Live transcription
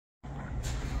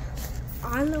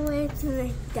on the way to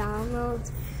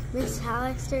McDonald's, Miss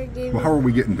Hollister gave Well, how are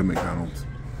we getting to McDonald's?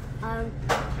 my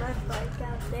bike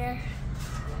out there.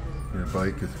 Your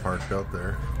bike is parked out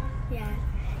there. Yeah.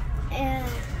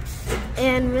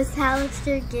 And Miss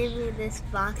Hollister gave me this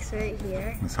box right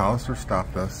here. Miss Hollister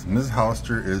stopped us. Ms.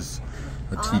 Hollister is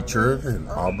a teacher, and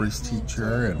Aubrey's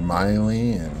teacher, and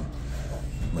Miley, and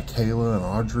Michaela, and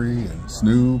Audrey, and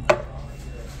Snoop.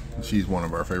 And she's one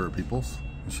of our favorite peoples.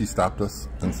 She stopped us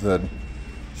and said,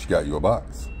 she got you a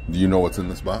box. Do you know what's in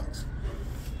this box?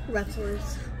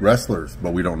 Wrestlers. Wrestlers,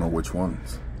 but we don't know which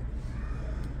ones.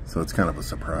 So it's kind of a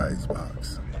surprise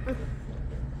box.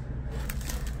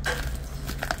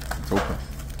 It's open.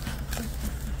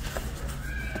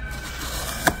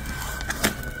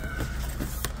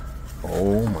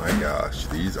 Oh my gosh,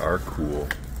 these are cool.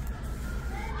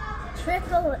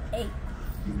 Triple H.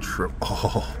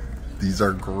 Oh, these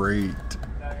are great.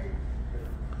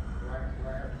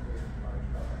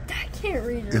 I can't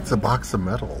read it. It's a box of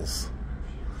medals.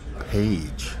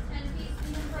 Paige.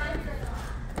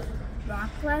 Brock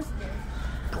Lesnar.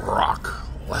 Brock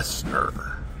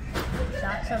Lesnar.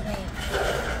 Sasha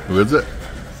Banks. Who is it?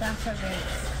 Sasha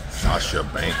Banks. Sasha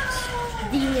Banks.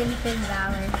 Demon Finn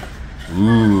Balor.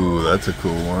 Ooh, that's a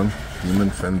cool one. Demon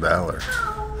Finn Balor.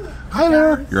 Hi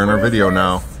there. You're in our video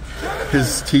now.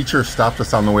 His teacher stopped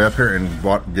us on the way up here and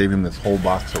gave him this whole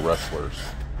box of wrestlers.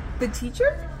 The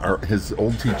teacher? His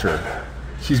old teacher.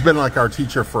 She's been like our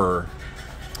teacher for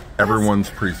everyone's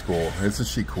preschool. Isn't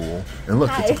she cool? And look,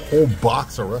 Hi. it's a whole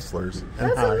box of wrestlers.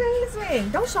 And That's amazing.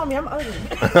 Don't show me I'm ugly.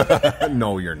 hi.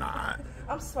 No, you're not.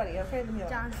 I'm sweaty. Okay, let me look.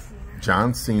 John Cena.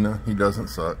 John Cena, he doesn't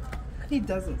suck. He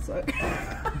doesn't suck.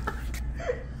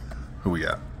 Who we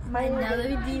got?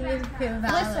 Another Demon Finn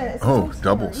Balor. Oh,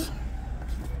 doubles.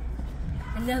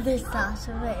 Another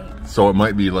Sasha Banks. So it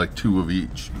might be like 2 of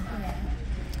each. Yeah.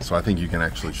 So I think you can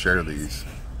actually share these.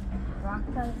 Brock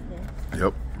Lesnar.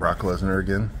 Yep, Brock Lesnar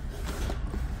again.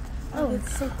 Oh,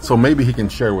 it's so cool. So maybe he can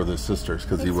share with his sisters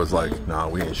because he was like, nah,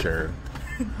 we ain't sharing.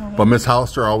 But Miss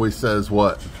Hollister always says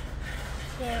what?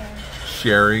 Yeah.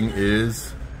 Sharing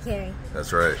is... Caring.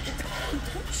 That's right.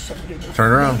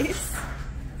 Turn around.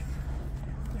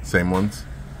 Same ones.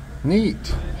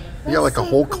 Neat. You got like a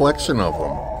whole collection of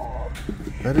them.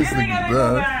 That is the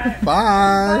best.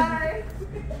 Bye.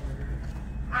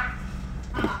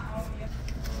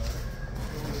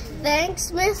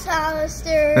 Thanks, Miss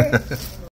Hollister.